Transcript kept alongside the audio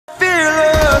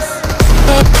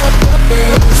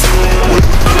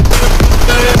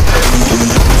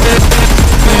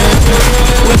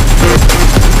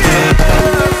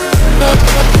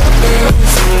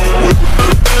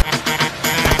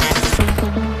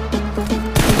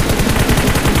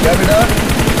क्या बेटा,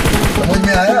 समझ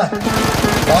में आया?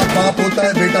 बाप बाप होता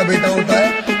है, बेटा बेटा होता है।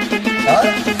 हाँ?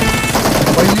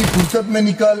 पहली फुर्सत में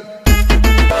निकल।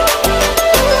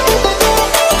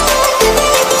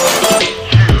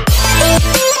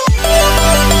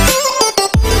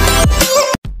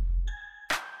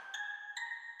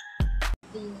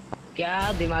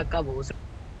 क्या दिमाग का भूसा।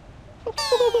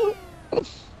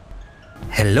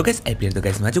 हेलो गाइस, आईपीएल तो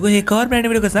गाइस मैं आ चुका हूं एक और ब्रांड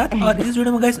वीडियो के साथ। और इस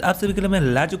वीडियो में गाइस आप सभी के लिए मैं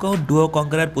ला चुका हूं डुओ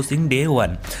कॉन्करर पुशिंग डे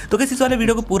 1। तो गाइस इस वाले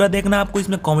वीडियो को पूरा देखना, आपको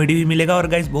इसमें कॉमेडी भी मिलेगा और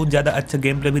गाइस बहुत ज्यादा अच्छा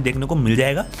गेम प्ले भी देखने को मिल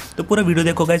जाएगा। तो पूरा वीडियो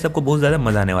देखो गाइस, आपको बहुत ज्यादा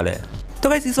मजा आने वाला है। तो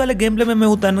गाइस इस वाले गेम प्ले में मैं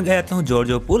उतर गया हूँ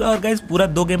जॉर्जो पूल और गाइस पूरा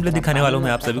 2 गेम प्ले दिखाने वाला हूँ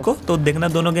मैं आप सभी को। तो देखना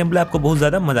दोनों गेम प्ले, आपको बहुत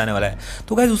ज्यादा मजा आने वाला है।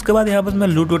 तो गाइस उसके बाद यहाँ पर मैं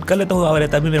लूट वूट कर लेता हूँ और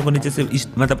तभी मेरे को नीचे से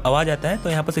मतलब आवाज आता है। तो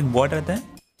यहाँ पर एक बॉट रहता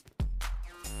है।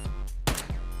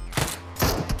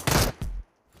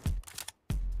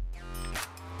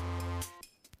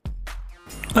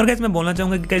 और गाइस मैं बोलना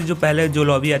चाहूँगा कि गाइस जो पहले जो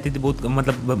लॉबी आती थी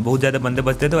बहुत ज़्यादा बंदे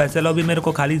बचते थे, तो ऐसा लॉबी मेरे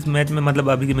को खाली इस मैच में मतलब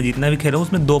अभी मैं जितना भी खेला हूँ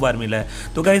उसमें 2 बार मिला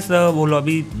है। तो गाइस वो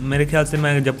लॉबी मेरे ख्याल से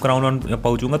मैं जब क्राउन 1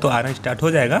 पहुँचूँगा तो आना स्टार्ट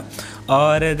हो जाएगा।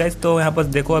 और गाइस तो यहाँ पर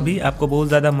देखो अभी आपको बहुत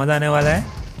ज़्यादा मज़ा आने वाला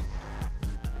है।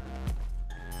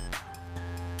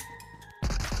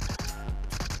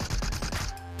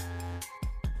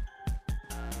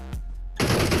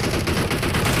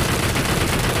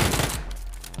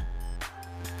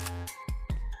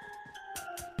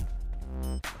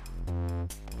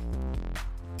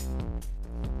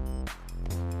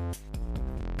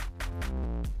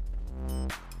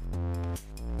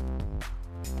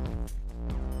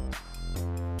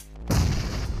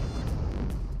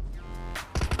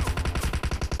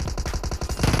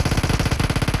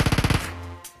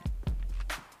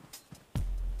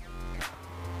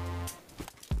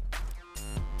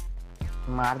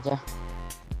 मार जा,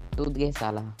 दूध गए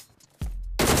साला।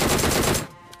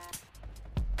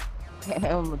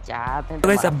 तो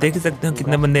गाइस आप देख ही सकते हो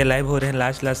कितने बंदे लाइव हो रहे हैं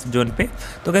लास्ट जोन पे।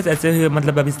 तो गाइस ऐसे ही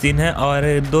मतलब अभी सीन है और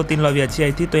 2-3 लॉबी अच्छी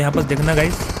आई थी। तो यहाँ पर देखना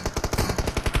गाइस,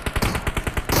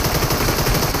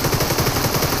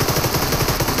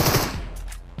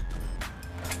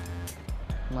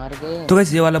 मार गए। तो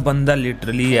गाइस ये वाला बंदा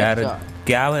लिटरली यार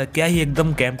क्या ही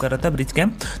एकदम कैंप कर रहा था, ब्रिज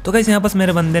कैंप। तो गाइस यहाँ पर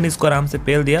मेरे बंदे ने इसको आराम से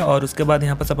पेल दिया और उसके बाद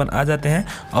यहाँ पर अपन आ जाते हैं।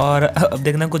 और अब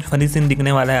देखना कुछ फनी सीन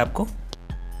दिखने वाला है आपको।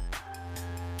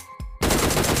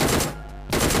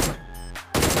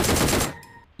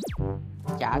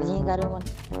 चार्ज नहीं कर रहे।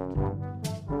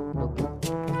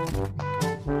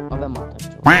 अबे मार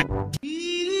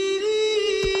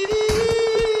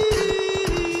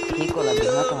ठीक हो लगा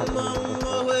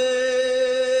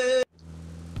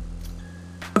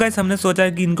तो गाइस हमने सोचा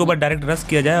है कि इनको ऊपर डायरेक्ट रश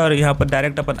किया जाए और यहाँ पर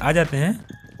डायरेक्ट अपन आ जाते हैं।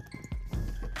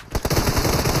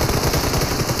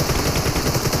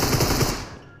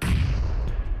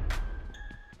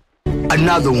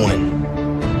 Another one.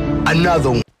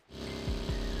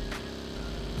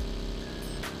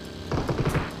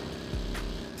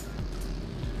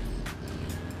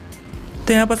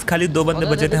 तो यहाँ पास खाली 2 बंदे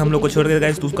बचे थे हम लोग को छोड़ के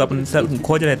गाइस, तो उसको अपन सब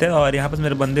खोज रहे थे और यहाँ पास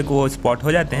मेरे बंदे को स्पॉट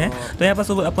हो जाते हैं। तो यहाँ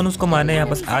पास अपन उसको मारने यहाँ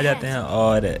पास आ जाते हैं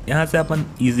और यहाँ से अपन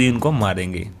इजी इनको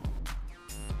मारेंगे।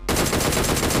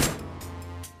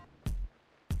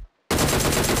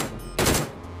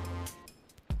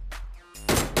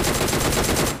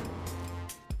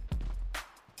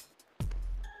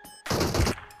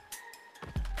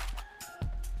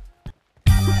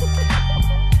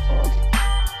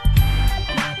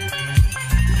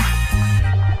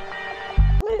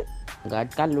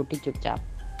 गटका लूटी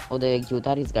चुपचाप। उधर एक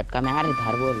जूता इस गटका में आ रही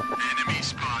धार बोल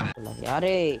यार।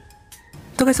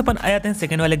 तो गाइस अपन आ जाते हैं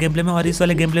सेकंड वाले गेम प्ले में और इस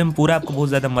वाले गेम प्ले में पूरा आपको बहुत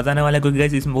ज्यादा मजा आने वाला है क्योंकि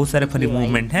गाइस इसमें बहुत सारे फनी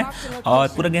मूवमेंट हैं और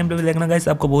पूरा गेम प्ले में देखना गाइस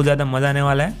आपको बहुत ज्यादा मजा आने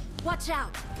वाला है।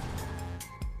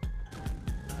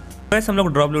 गाइस हम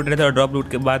लोग ड्रॉप लूट रहे थे और ड्रॉप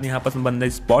लूट के बाद यहाँ पास बंदा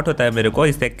स्पॉट होता है मेरे को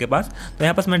इस टैग के पास। तो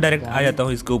यहाँ पास मैं डायरेक्ट आ जाता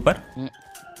हूँ इसके ऊपर।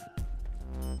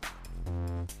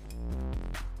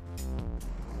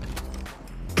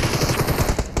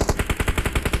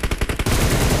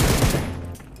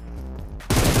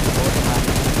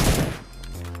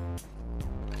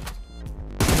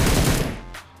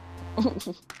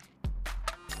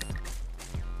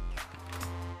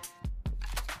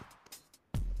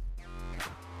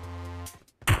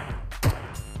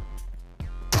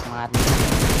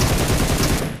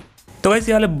 तो गाइस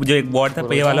ये वाला जो एक बॉट था,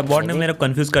 ये वाला बॉट ने मेरा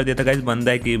कंफ्यूज कर दिया था गाइस,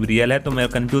 बंदा है कि रियल है। तो मैं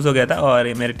कंफ्यूज हो गया था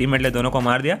और मेरे टीममेट ने दोनों को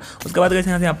मार दिया। उसके बाद गाइस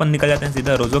यहाँ से अपन निकल जाते हैं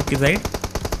सीधा रोजोक की साइड।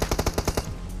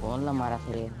 कौन ला मारा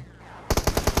फिर?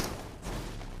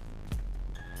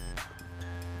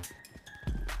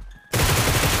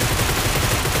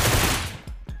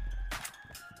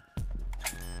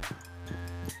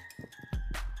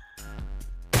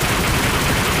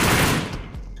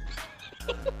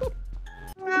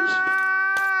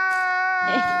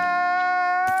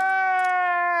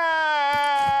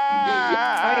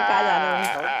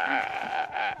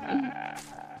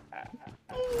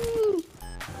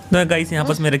 तो गाइस यहाँ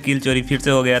पास मेरा किल चोरी फिर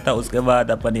से हो गया था। उसके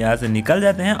बाद अपन यहाँ से निकल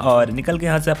जाते हैं और निकल के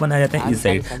यहाँ से अपन आ जाते हैं इस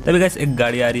साइड। तभी गाइस एक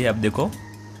गाड़ी आ रही है, अब देखो।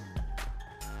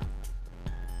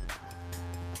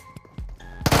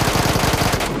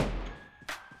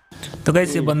 तो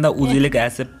गाइस ये बंदा उजी लेके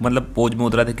ऐसे मतलब पोज में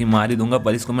उतरा था कि मार ही दूंगा,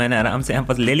 पर इसको मैंने आराम से यहाँ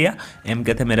पास ले लिया। एम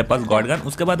के थे मेरे पास गॉड गन।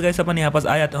 उसके बाद गाइस अपन यहाँ पास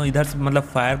आ जाते हैं, इधर से मतलब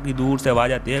फायर की दूर से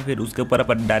आवाज आती है, फिर उसके ऊपर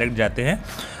अपन डायरेक्ट जाते हैं।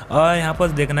 और यहाँ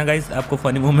पास देखना गाइस आपको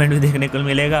फनी मूवमेंट भी देखने को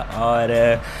मिलेगा और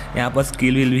यहाँ पास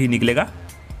किल विल भी निकलेगा।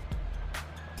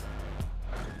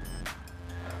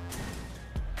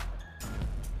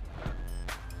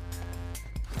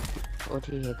 ओ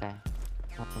ठीक है काय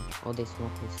ओ दे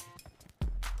स्मोक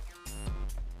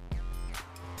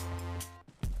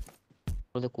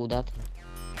वो कूदा था।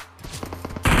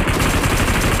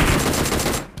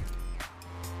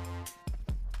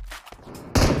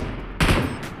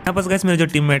 यहाँ पास गैस मेरे जो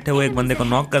टीममेट है वो एक बंदे को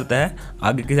नॉक करता है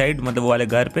आगे की साइड, मतलब वो वाले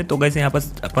घर पे। तो गैस यहाँ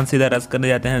पास अपन सीधा रश करने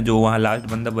जाते हैं, जो वहाँ लास्ट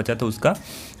बंदा बचा था उसका।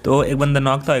 तो एक बंदा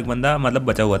नॉक था, एक बंदा मतलब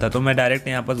बचा हुआ था। तो मैं डायरेक्ट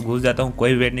यहाँ पास घुस जाता हूँ,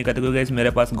 कोई वेट नहीं करता, क्योंकि गैस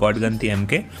मेरे पास गॉड गन थी एम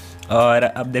के। और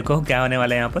अब देखो क्या होने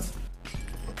वाला है यहाँ पास।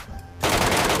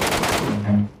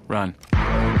 Run.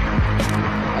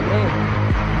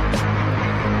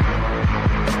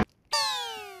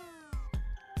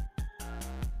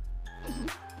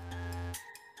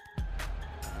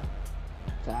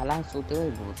 साला सोते हुए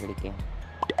बहुत लड़के हैं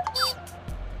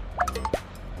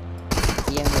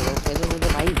ये मेरे को दे मुझे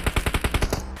भाई।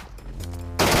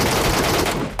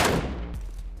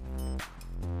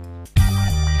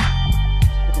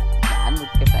 जान मुझ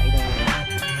के साइड है।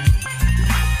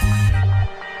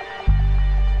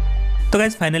 तो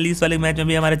गाइस फाइनली इस वाले मैच में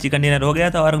भी हमारा चिकन डिनर हो गया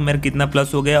था और मेरा कितना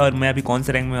प्लस हो गया और मैं अभी कौन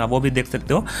से रैंक में हूं वो भी देख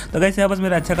सकते हो। तो गाइस यहाँ पास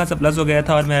मेरा अच्छा खासा प्लस हो गया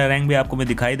था और मेरा रैंक भी आपको मैं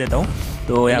दिखाई देता हूँ।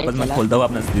 तो यहाँ पर मैं खोलता हूँ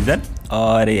अपना सीजन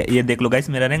और ये देख लो गाइस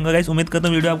मेरा रैंक। गाइस उम्मीद करता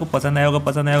हूँ वीडियो आपको पसंद आया होगा।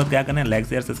 पसंद आया होगा क्या करना है, लाइक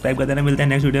शेयर सब्सक्राइब कर देना। मिलते हैं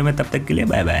नेक्स्ट वीडियो में, तब तक के लिए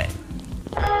bye bye.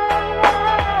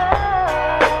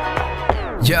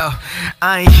 Yo,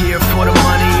 I ain't here for the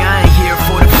money, I ain't here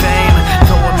for